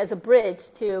music as a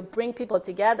bridge to bring people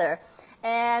together.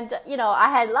 And I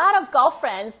had a lot of golf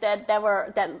friends that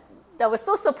was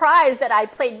so surprised that I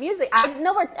played music.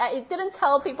 I didn't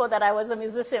tell people that I was a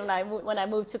musician when I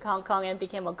moved to Hong Kong and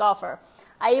became a golfer.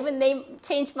 I even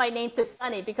changed my name to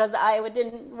Sunny because I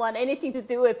didn't want anything to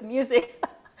do with music.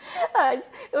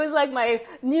 It was like my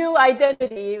new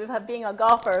identity of being a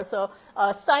golfer. So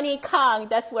Sunny Kang,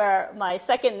 that's where my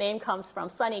second name comes from.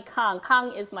 Sunny Kang.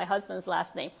 Kang is my husband's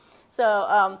last name.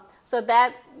 So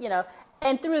that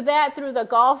and through the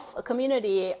golf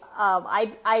community,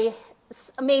 I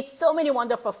made so many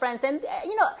wonderful friends. And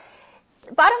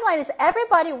bottom line is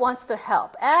everybody wants to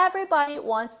help. Everybody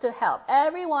wants to help.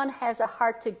 Everyone has a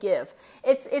heart to give.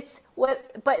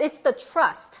 But it's the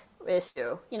trust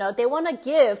issue. They want to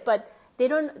give, but they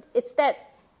don't. It's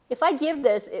that if I give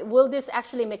this, will this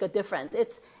actually make a difference?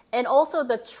 And also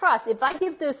the trust. If I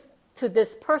give this to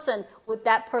this person, would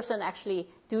that person actually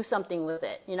do something with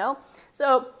it?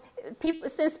 So.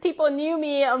 Since people knew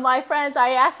me, my friends,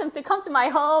 I asked them to come to my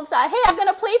home. Say, hey, I'm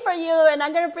gonna play for you, and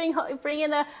I'm gonna bring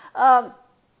in a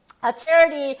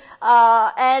charity,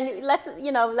 and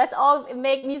let's all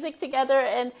make music together,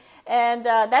 and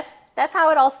that's how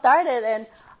it all started. And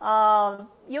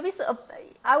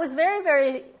I was very,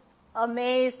 very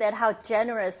amazed at how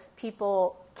generous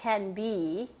people can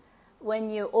be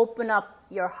when you open up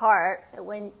your heart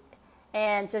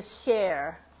and just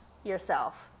share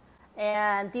yourself.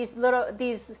 And these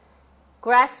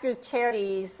grassroots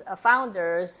charities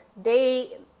founders,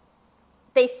 they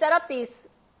set up these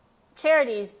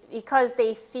charities because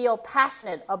they feel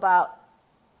passionate about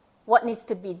what needs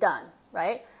to be done,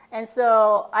 right? And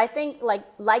so I think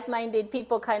like-minded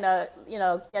people kind of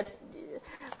get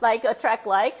attract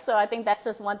like. So I think that's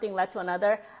just one thing led to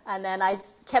another. And then I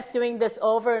kept doing this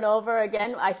over and over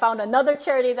again. I found another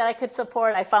charity that I could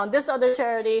support. I found this other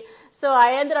charity. So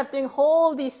I ended up doing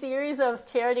these series of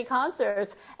charity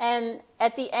concerts. And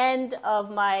at the end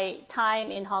of my time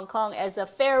in Hong Kong, as a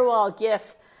farewell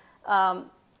gift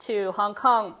to Hong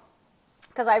Kong,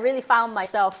 because I really found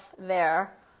myself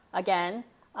there again,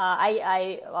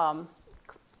 I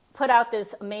put out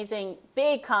this amazing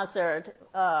big concert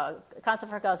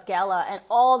for Girls Gala, and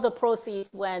all the proceeds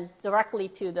went directly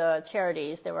to the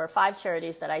charities. There were 5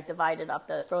 charities that I divided up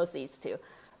the proceeds to.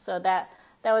 So that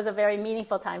was a very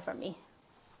meaningful time for me.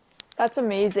 That's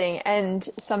amazing, and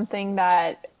something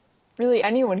that really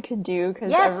anyone could do,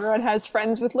 because Yes. everyone has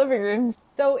friends with living rooms.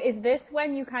 So is this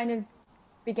when you kind of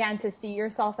began to see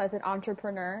yourself as an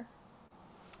entrepreneur?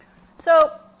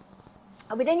 So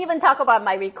we didn't even talk about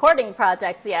my recording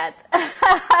projects yet.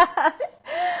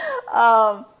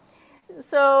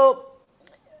 So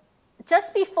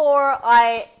just before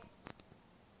I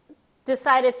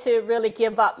decided to really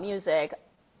give up music,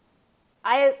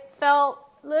 I felt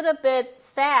a little bit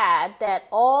sad that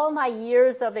all my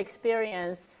years of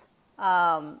experience,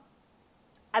 all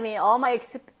my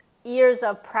years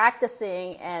of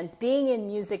practicing and being in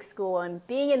music school and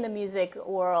being in the music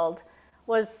world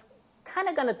was kind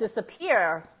of going to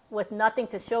disappear with nothing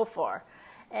to show for.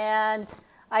 And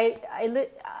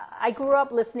I grew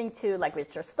up listening to like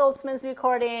Richard Stoltzman's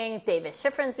recording, David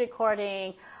Schifrin's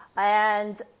recording,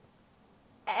 and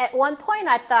at one point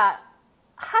I thought,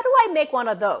 how do I make one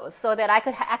of those so that I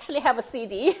could actually have a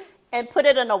CD and put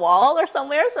it on a wall or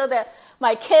somewhere so that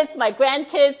my kids, my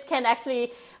grandkids can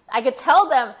actually, I could tell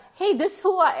them, hey, this is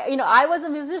who I was a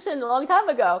musician a long time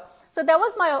ago. So that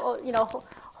was my,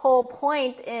 whole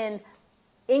point in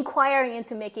inquiring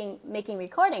into making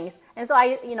recordings. And so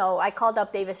I called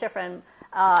up David Schifrin,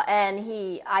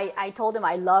 and I told him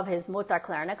I love his Mozart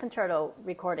Clarinet Concerto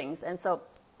recordings. And so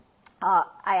I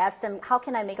asked him, how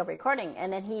can I make a recording?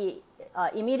 And then he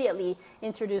immediately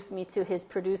introduced me to his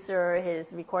producer,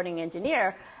 his recording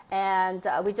engineer, and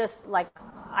I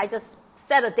just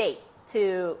set a date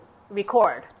to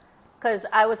record because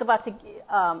I was about to,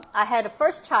 I had a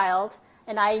first child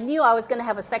and I knew I was going to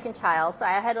have a second child. So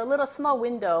I had a little small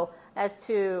window as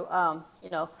to,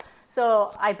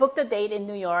 so I booked a date in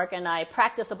New York and I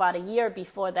practiced about a year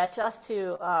before that just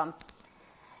to,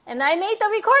 and I made the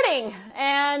recording.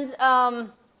 And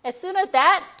as soon as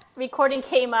that recording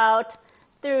came out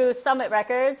through Summit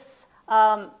Records,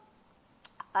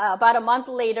 about a month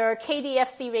later,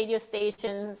 KDFC radio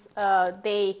stations,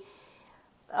 they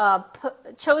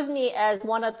chose me as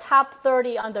one of the top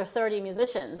 30 under 30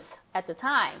 musicians at the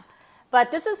time. But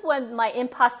this is when my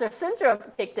imposter syndrome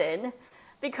kicked in,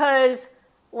 because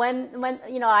when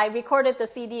I recorded the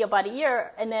CD about a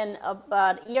year, and then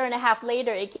about a year and a half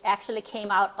later, it actually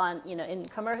came out on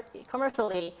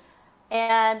commercially,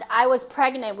 and I was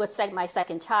pregnant with my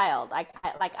second child.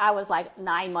 I was like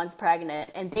 9 months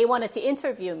pregnant, and they wanted to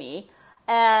interview me,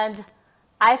 and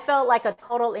I felt like a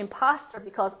total imposter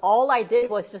because all I did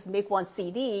was just make one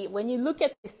CD. When you look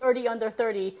at this 30 under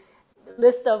 30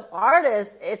 list of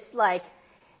artists, it's like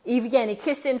Evgeny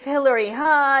Kishin, Hillary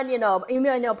Hahn,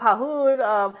 Emmanuel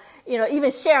Pahud,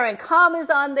 even Sharon Kam is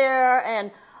on there,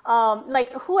 and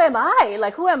who am I?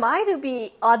 Like, who am I to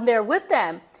be on there with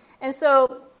them? And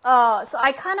so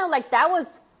I kind of like that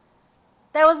was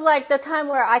like the time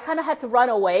where I kind of had to run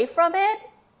away from it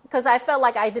because I felt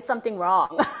like I did something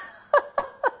wrong.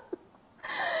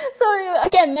 So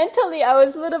again, mentally, I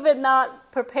was a little bit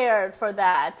not prepared for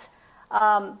that.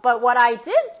 But what I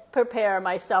did prepare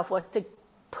myself was to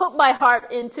put my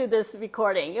heart into this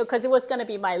recording because it was going to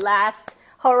be my last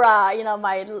hurrah,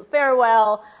 my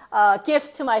farewell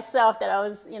gift to myself that I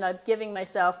was, giving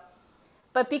myself.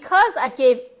 But because I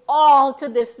gave all to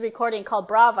this recording called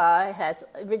Brava, it has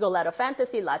Rigoletto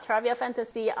Fantasy, La Travia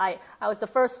Fantasy. I was the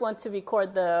first one to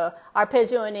record the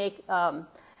arpeggionic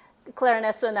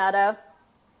clarinet sonata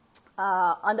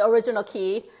on the original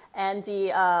key and the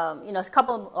a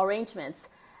couple of arrangements,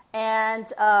 and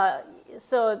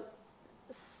so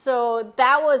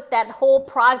that whole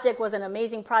project was an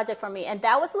amazing project for me, and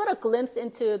that was a little glimpse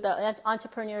into the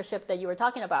entrepreneurship that you were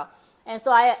talking about. And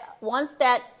so once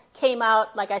that came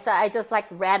out, like I said, I just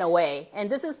ran away. And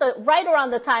this is right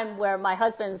around the time where my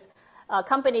husband's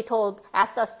company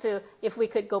asked us if we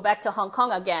could go back to Hong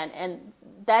Kong again, and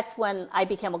that's when I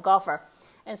became a golfer.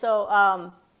 And so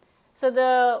and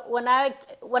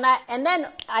then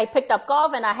I picked up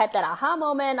golf and I had that aha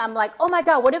moment. I'm like, oh my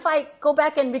God, what if I go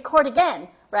back and record again,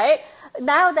 right?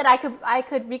 Now that I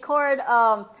could record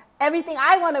everything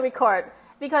I want to record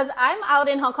because I'm out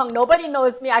in Hong Kong. Nobody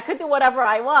knows me. I could do whatever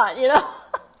I want,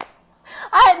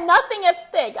 I had nothing at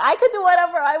stake. I could do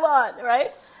whatever I want,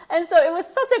 right? And so it was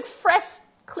such a fresh,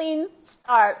 clean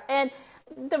start. And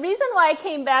the reason why I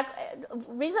came back,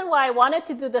 reason why I wanted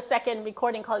to do the second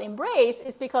recording called Embrace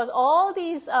is because all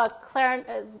these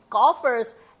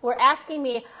golfers were asking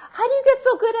me, how do you get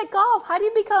so good at golf? How do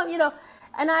you become,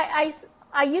 and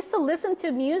I used to listen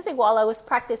to music while I was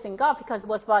practicing golf because it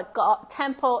was about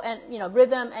tempo and,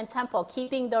 rhythm and tempo,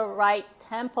 keeping the right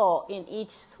tempo in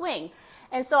each swing.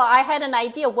 And so I had an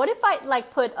idea, what if I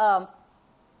put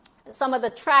some of the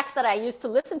tracks that I used to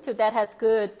listen to that has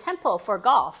good tempo for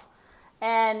golf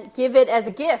and give it as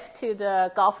a gift to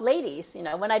the golf ladies,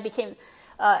 when I became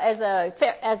as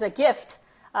a gift.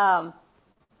 And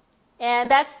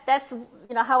that's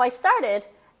how I started.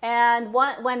 And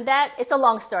when that, it's a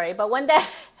long story, but when that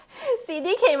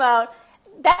CD came out,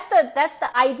 that's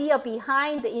the idea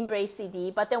behind the Embrace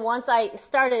CD. But then once I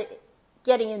started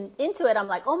getting into it, I'm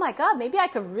like, oh my God, maybe I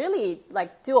could really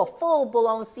do a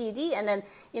full-blown CD and then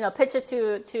pitch it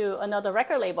to another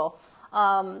record label.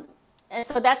 And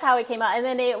so that's how it came out. And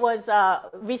then it was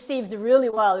received really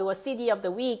well. It was CD of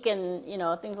the week and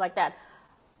things like that.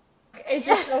 It's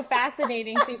just so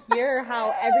fascinating to hear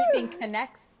how everything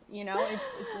connects.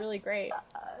 It's really great.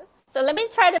 So let me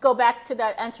try to go back to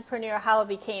that entrepreneur, how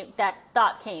that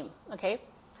thought came. Okay,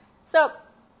 so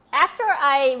after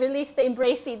I released the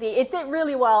Embrace CD, it did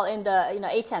really well in the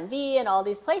HMV and all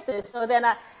these places. So then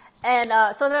I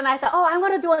thought, oh, I'm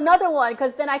going to do another one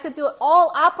because then I could do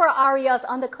all opera arias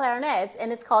on the clarinet,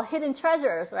 and it's called Hidden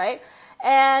Treasures, right?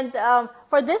 And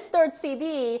for this third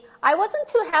CD, I wasn't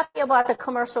too happy about the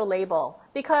commercial label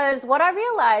because what I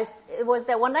realized was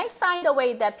that when I signed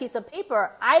away that piece of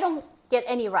paper, I don't get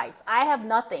any rights. I have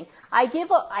nothing. I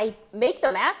make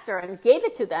the master and gave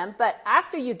it to them, but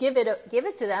after you give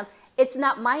it to them, it's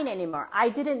not mine anymore. I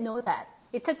didn't know that.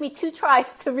 It took me 2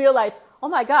 tries to realize, oh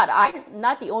my God, I'm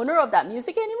not the owner of that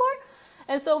music anymore.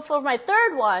 And so for my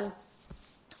third one,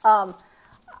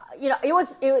 it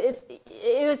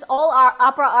was all our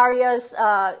opera arias,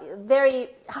 very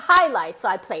highlights. So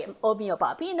I played O mio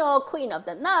Babino, Queen of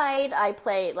the Night. I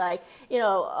played like,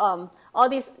 all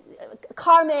these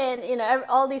Carmen,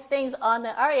 all these things on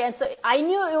the aria. And so I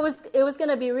knew it was going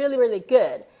to be really, really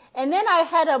good. And then I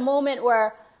had a moment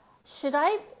where, so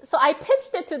I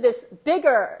pitched it to this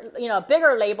bigger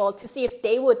label to see if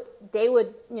they would,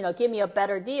 give me a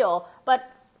better deal. But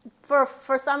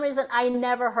for some reason, I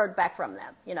never heard back from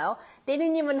them, They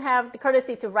didn't even have the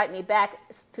courtesy to write me back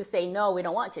to say, no, we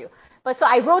don't want you. But so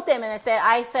I wrote them and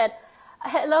I said,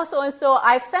 hello, so-and-so,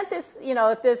 I've sent this,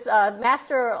 this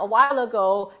master a while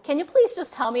ago. Can you please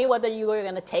just tell me whether you were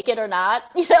going to take it or not?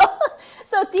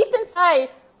 So deep inside,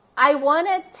 I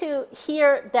wanted to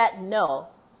hear that no,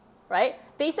 right?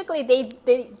 Basically,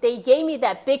 they gave me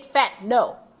that big fat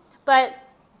no. But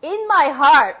in my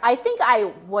heart, I think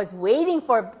I was waiting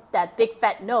for that big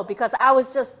fat no because I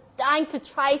was just dying to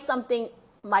try something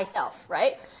myself,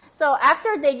 right? So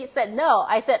after they said no,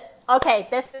 I said, okay,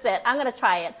 this is it. I'm going to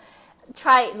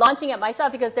try launching it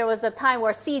myself because there was a time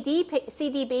where CD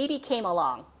Baby came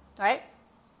along, right?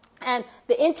 And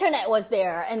the internet was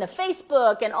there and the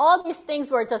Facebook and all these things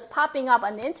were just popping up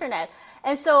on the internet.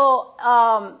 And so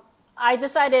I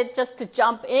decided just to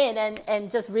jump in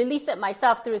and just release it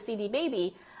myself through CD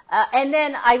Baby. And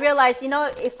then I realized,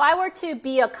 if I were to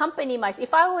be a company,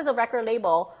 if I was a record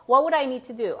label, what would I need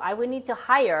to do? I would need to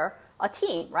hire a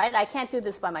team, right? I can't do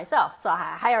this by myself. So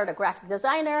I hired a graphic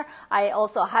designer. I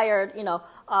also hired,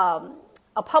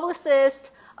 a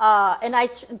publicist. And I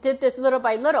did this little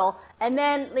by little. And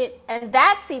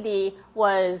that CD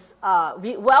was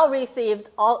well received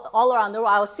all around the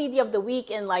world. I was CD of the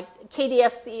week in like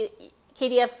KDFC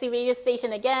radio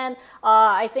station again.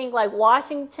 I think like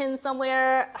Washington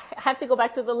somewhere. I have to go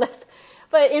back to the list.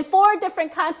 But in 4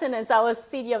 different continents, I was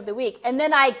CD of the week. And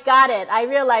then I got it. I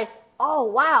realized, oh,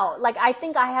 wow, like I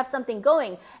think I have something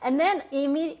going. And then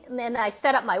I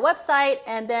set up my website.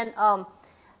 And then a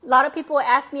lot of people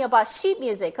ask me about sheet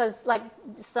music because like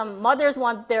some mothers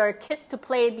want their kids to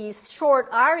play these short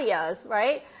arias,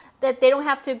 right? That they don't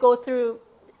have to go through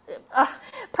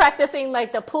practicing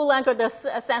like the Poulenc or the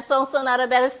Sanson Sonata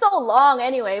that is so long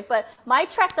anyway, but my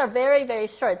tracks are very, very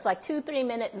short. It's like 2-3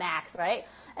 minute max, right?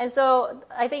 And so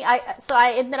I think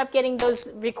I ended up getting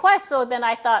those requests. So then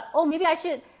I thought, oh, maybe I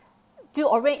should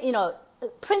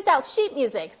print out sheet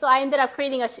music. So I ended up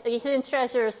creating a Hidden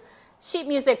Treasures sheet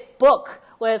music book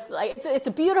with like, it's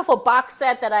a beautiful box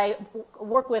set that I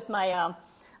work with my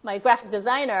my graphic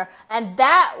designer, and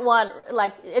that one,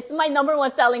 like, it's my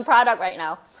 #1 selling product right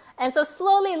now. And so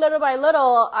slowly, little by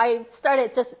little, I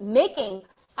started just making.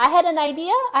 I had an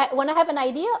idea. When I have an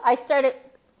idea, I started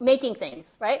making things,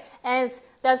 right? And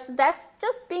that's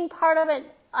just being part of an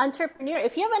entrepreneur.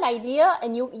 If you have an idea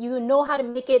and you know how to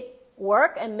make it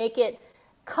work and make it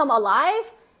come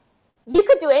alive, you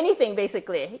could do anything,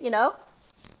 basically,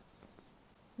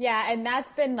 Yeah, and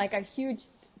that's been like a huge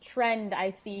trend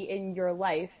I see in your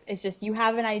life. It's just you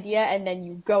have an idea and then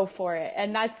you go for it.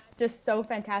 And that's just so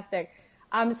fantastic.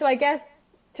 So I guess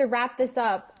to wrap this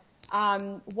up,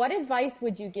 what advice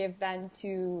would you give then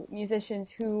to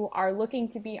musicians who are looking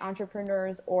to be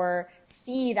entrepreneurs or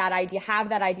see that idea, have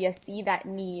that idea, see that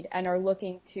need, and are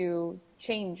looking to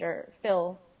change or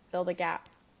fill the gap?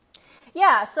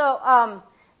 Yeah, so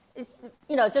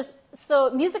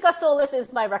so Musica Solis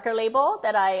is my record label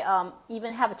that I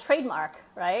even have a trademark,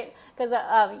 right? Because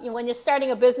when you're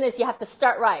starting a business, you have to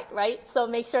start right? So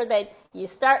make sure that you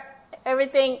start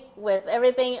everything with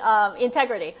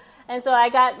integrity. And so I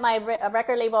got my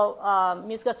record label,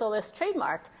 Musica Solis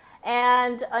trademarked.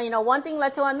 And, one thing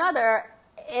led to another.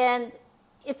 And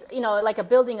it's, like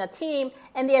building a team.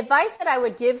 And the advice that I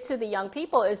would give to the young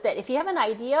people is that if you have an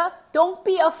idea, don't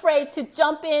be afraid to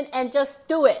jump in and just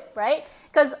do it, right?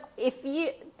 Because if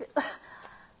you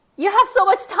have so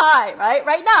much time, right?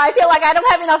 Right now, I feel like I don't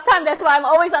have enough time. That's why I'm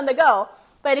always on the go.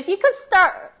 But if you could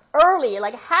start early,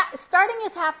 like starting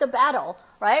is half the battle,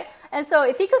 right? And so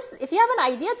if you have an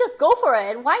idea, just go for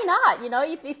it. Why not?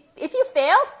 If you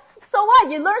fail, so what?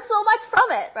 You learn so much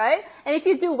from it, right? And if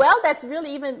you do well, that's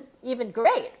really even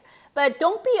great. But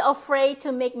don't be afraid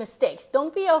to make mistakes.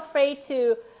 Don't be afraid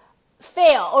to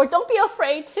fail, or don't be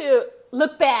afraid to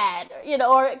look bad,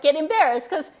 or get embarrassed,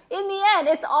 because in the end,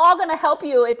 it's all going to help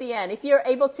you at the end. If you're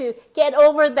able to get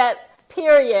over that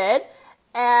period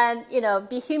and,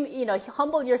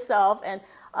 humble yourself and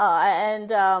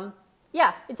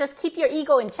just keep your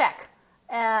ego in check.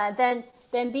 And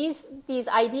then these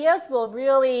ideas will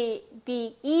really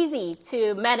be easy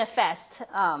to manifest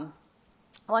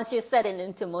once you set it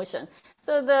into motion.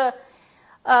 So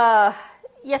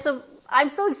so I'm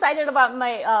so excited about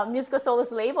my Musica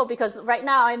Solis label because right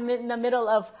now I'm in the middle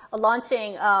of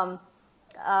launching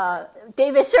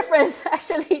David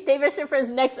Schifrin's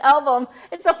next album.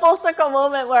 It's a full circle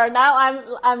moment where now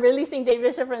I'm releasing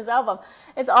David Schifrin's album.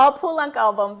 It's all Poulenc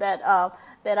album that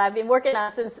I've been working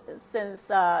on since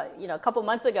a couple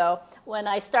months ago when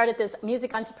I started this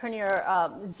music entrepreneur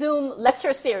Zoom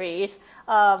lecture series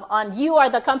on You Are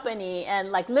the Company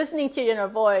and like listening to your inner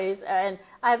voice. And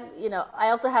I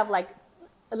also have like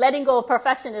letting go of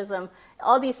perfectionism.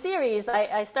 All these series,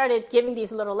 I started giving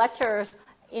these little lectures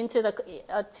into the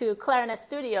to clarinet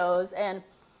studios, and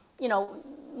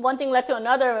one thing led to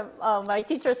another. My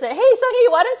teacher said, "Hey,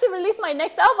 Seunghee, why don't you release my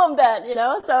next album then?"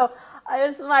 So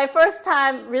it's my first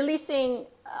time releasing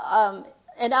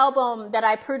an album that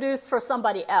I produced for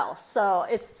somebody else. So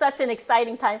it's such an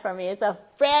exciting time for me. It's a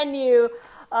brand new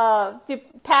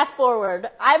path forward.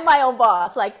 I'm my own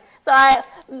boss.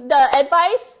 The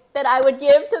advice that I would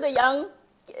give to the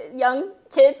young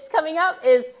kids coming up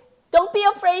is don't be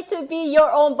afraid to be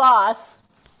your own boss.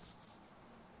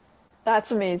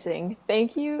 That's amazing.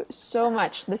 Thank you so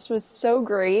much. This was so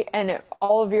great. And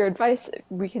all of your advice,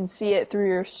 we can see it through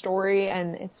your story.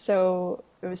 And it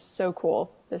was so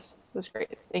cool. This was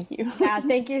great. Thank you. Yeah,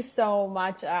 thank you so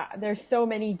much. There's so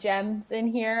many gems in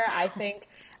here, I think.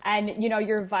 And,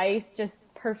 your advice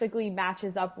just perfectly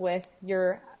matches up with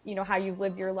your, how you've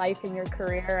lived your life and your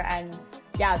career. And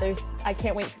yeah, I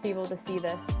can't wait for people to see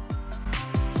this.